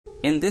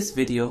In this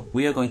video,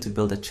 we are going to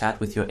build a chat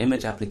with your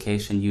image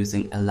application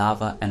using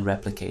LLava and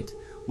Replicate.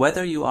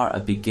 Whether you are a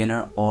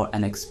beginner or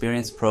an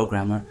experienced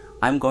programmer,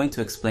 I'm going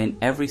to explain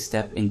every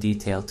step in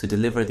detail to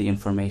deliver the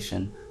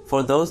information.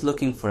 For those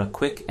looking for a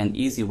quick and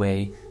easy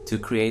way to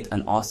create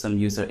an awesome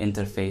user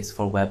interface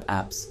for web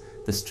apps,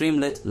 the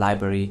Streamlit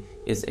library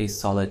is a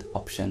solid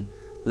option.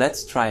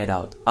 Let's try it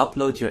out.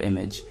 Upload your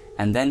image,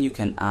 and then you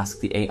can ask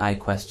the AI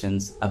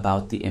questions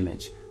about the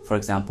image. For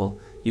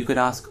example, you could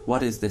ask,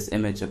 "What is this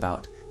image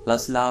about?"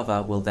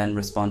 LLava will then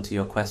respond to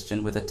your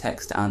question with a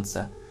text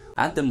answer.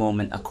 At the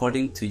moment,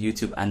 according to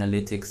YouTube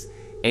Analytics,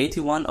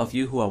 81 of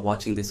you who are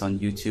watching this on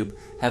YouTube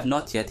have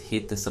not yet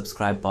hit the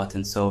subscribe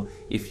button. So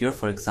if you're,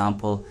 for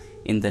example,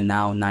 in the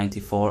now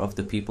 94 of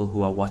the people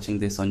who are watching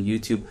this on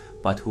YouTube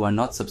but who are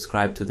not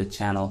subscribed to the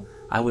channel,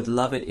 I would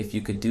love it if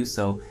you could do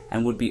so,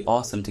 and would be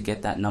awesome to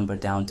get that number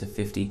down to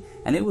 50.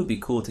 And it would be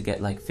cool to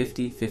get like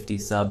 50-50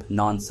 sub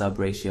non-sub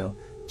ratio,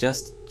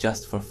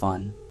 just for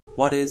fun.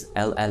 What is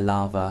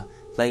LLava?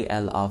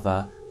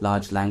 LLava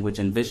Large Language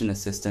and Vision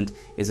Assistant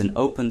is an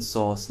open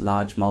source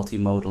large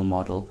multimodal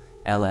model,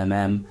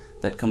 LMM,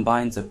 that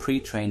combines a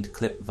pre-trained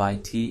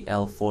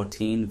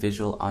clip-vt-L14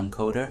 visual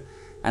encoder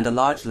and a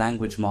large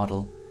language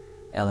model,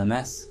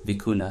 LMS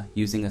Vicuna,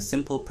 using a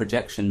simple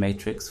projection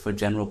matrix for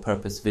general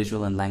purpose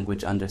visual and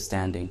language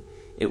understanding.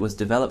 It was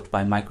developed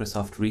by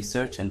Microsoft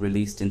Research and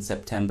released in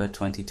September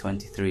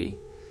 2023.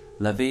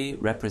 LLava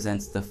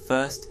represents the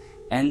first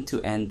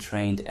end-to-end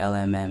trained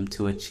LMM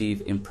to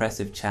achieve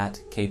impressive chat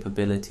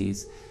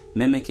capabilities,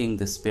 mimicking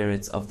the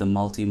spirits of the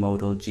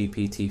multimodal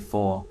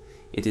GPT-4.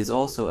 It is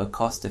also a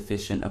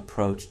cost-efficient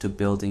approach to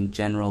building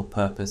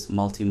general-purpose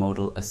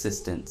multimodal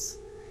assistants.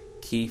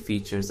 Key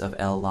features of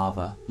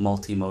LLava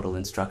multimodal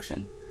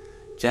instruction.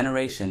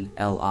 Generation.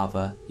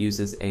 LLava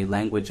uses a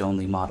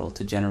language-only model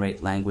to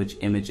generate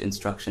language-image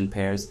instruction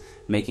pairs,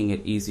 making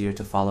it easier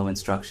to follow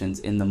instructions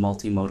in the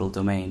multimodal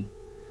domain.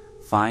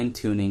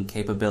 Fine-tuning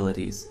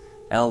capabilities.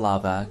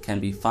 LLava can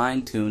be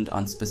fine-tuned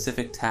on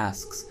specific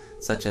tasks,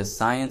 such as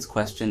science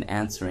question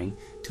answering,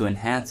 to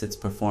enhance its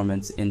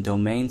performance in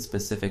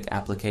domain-specific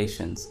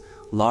applications.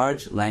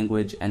 Large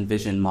language and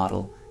vision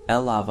model.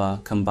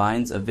 LLava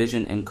combines a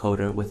vision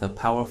encoder with a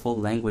powerful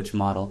language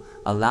model,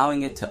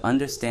 allowing it to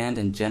understand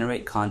and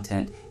generate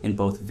content in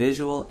both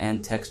visual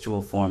and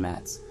textual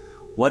formats.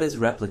 What is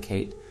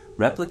Replicate?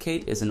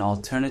 Replicate is an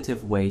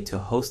alternative way to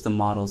host the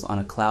models on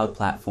a cloud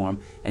platform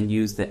and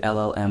use the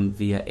LLM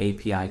via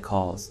API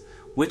calls.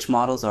 Which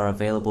models are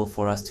available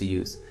for us to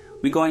use?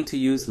 We're going to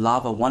use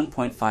Llava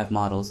 1.5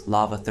 models,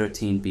 Llava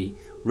 13b.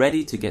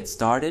 Ready to get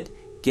started?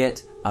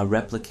 Get a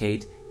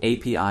Replicate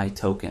API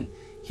token.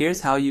 Here's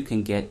how you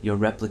can get your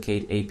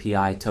Replicate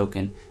API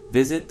token.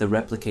 Visit the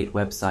Replicate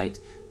website,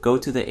 go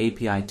to the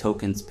API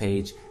tokens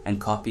page and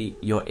copy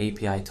your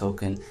API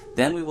token.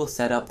 Then we will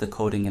set up the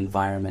coding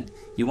environment.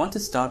 You want to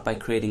start by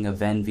creating a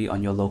venv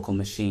on your local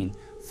machine.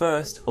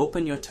 First,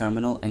 open your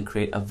terminal and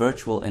create a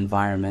virtual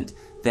environment,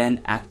 then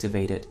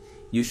activate it.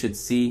 You should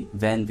see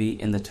venv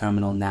in the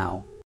terminal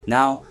now.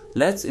 Now,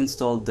 let's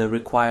install the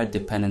required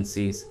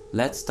dependencies.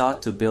 Let's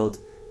start to build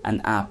an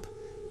app.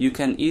 You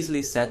can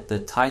easily set the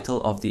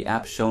title of the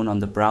app shown on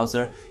the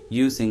browser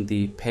using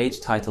the page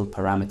title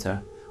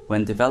parameter.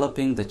 When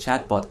developing the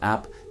chatbot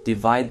app,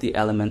 divide the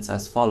elements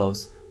as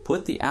follows.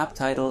 Put the app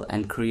title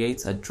and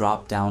creates a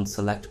drop-down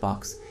select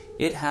box.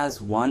 It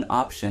has one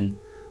option,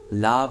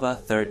 Llava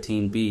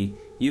 13b.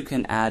 You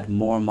can add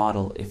more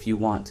model if you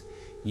want.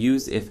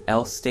 Use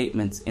if-else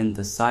statements in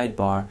the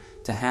sidebar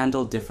to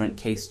handle different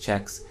case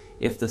checks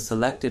if the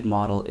selected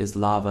model is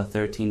Llava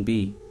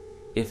 13b.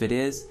 If it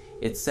is,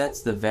 it sets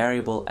the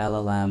variable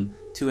LLM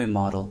to a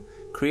model.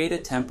 Create a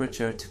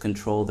temperature to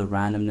control the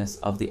randomness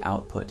of the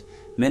output.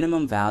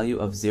 Minimum value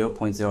of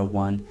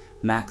 0.01,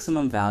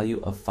 maximum value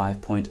of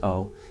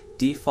 5.0,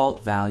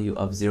 default value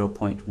of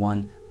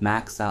 0.1,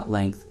 max out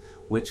length,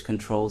 which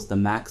controls the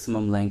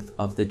maximum length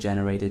of the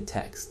generated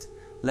text.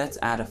 Let's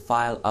add a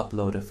file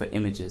uploader for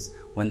images.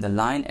 When the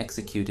line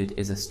executed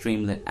is a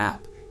Streamlit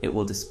app, it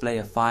will display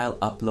a file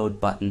upload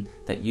button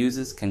that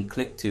users can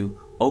click to,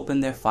 open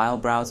their file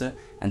browser,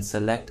 and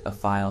select a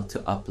file to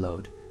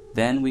upload.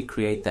 Then we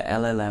create the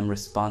LLM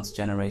response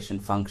generation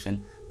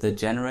function, the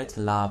generate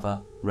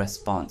Llava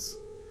response.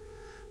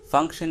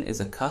 Function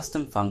is a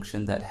custom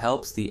function that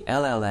helps the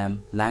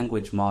LLM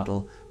language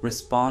model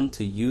respond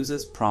to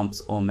users' prompts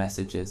or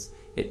messages.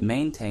 It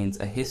maintains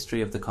a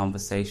history of the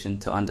conversation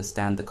to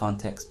understand the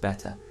context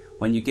better.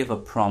 When you give a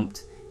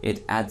prompt,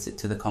 it adds it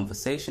to the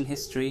conversation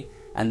history,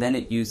 and then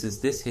it uses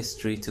this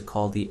history to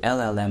call the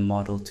LLM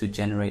model to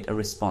generate a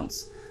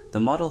response. The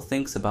model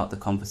thinks about the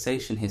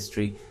conversation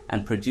history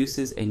and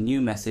produces a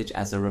new message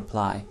as a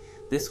reply.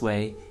 This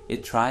way,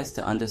 it tries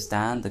to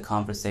understand the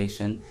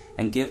conversation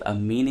and give a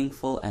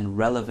meaningful and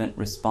relevant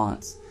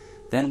response.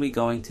 Then we're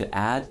going to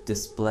add,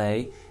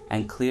 display,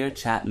 and clear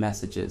chat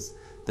messages.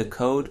 The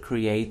code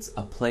creates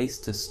a place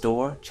to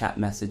store chat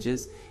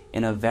messages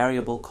in a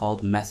variable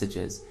called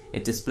messages.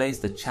 It displays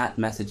the chat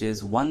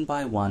messages one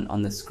by one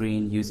on the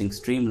screen using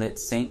Streamlit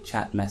Sync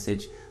Chat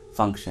Message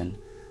function.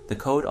 The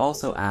code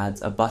also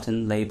adds a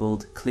button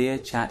labeled Clear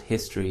Chat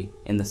History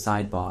in the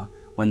sidebar.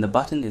 When the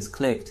button is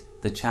clicked,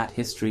 the chat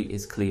history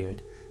is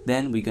cleared.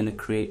 Then we're going to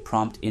create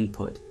prompt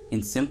input.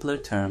 In simpler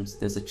terms,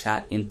 there's a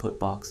chat input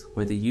box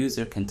where the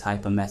user can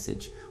type a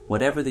message.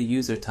 Whatever the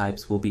user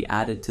types will be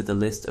added to the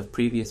list of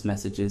previous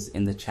messages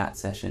in the chat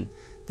session.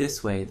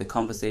 This way, the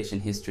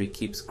conversation history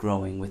keeps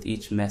growing with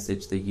each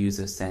message the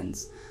user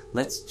sends.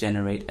 Let's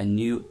generate a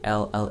new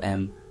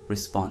LLM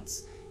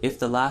response. If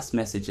the last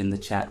message in the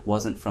chat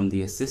wasn't from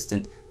the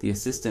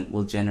assistant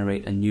will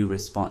generate a new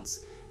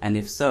response. And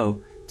if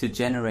so, to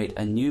generate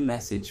a new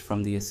message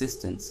from the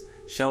assistants,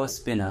 show a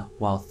spinner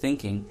while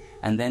thinking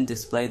and then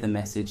display the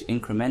message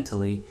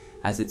incrementally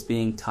as it's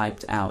being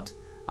typed out.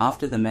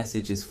 After the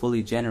message is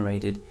fully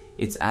generated,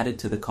 it's added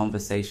to the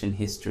conversation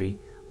history.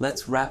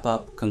 Let's wrap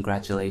up.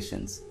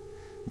 Congratulations.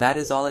 That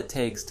is all it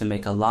takes to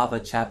make a LLava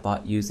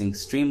chatbot using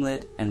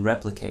Streamlit and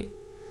Replicate.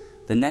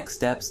 The next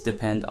steps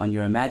depend on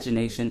your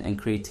imagination and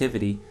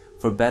creativity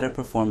for better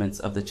performance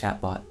of the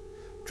chatbot.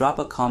 Drop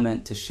a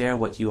comment to share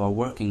what you are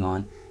working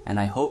on, and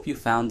I hope you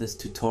found this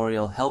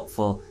tutorial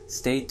helpful.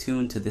 Stay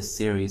tuned to this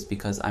series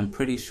because I'm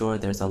pretty sure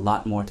there's a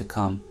lot more to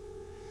come.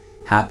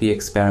 Happy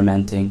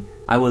experimenting.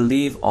 I will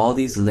leave all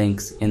these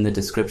links in the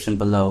description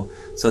below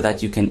so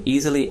that you can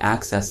easily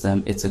access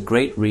them. It's a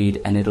great read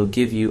and it'll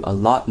give you a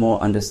lot more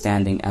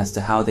understanding as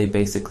to how they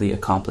basically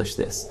accomplish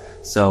this.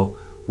 So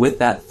with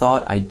that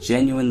thought, I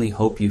genuinely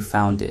hope you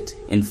found it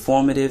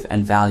informative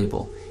and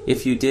valuable.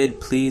 If you did,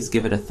 please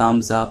give it a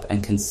thumbs up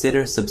and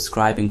consider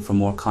subscribing for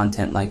more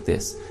content like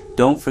this.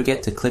 Don't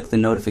forget to click the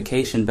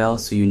notification bell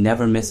so you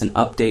never miss an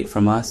update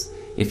from us.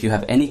 If you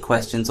have any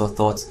questions or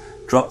thoughts,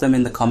 drop them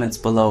in the comments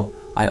below.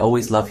 I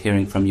always love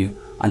hearing from you.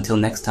 Until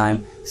next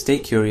time, stay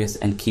curious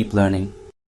and keep learning.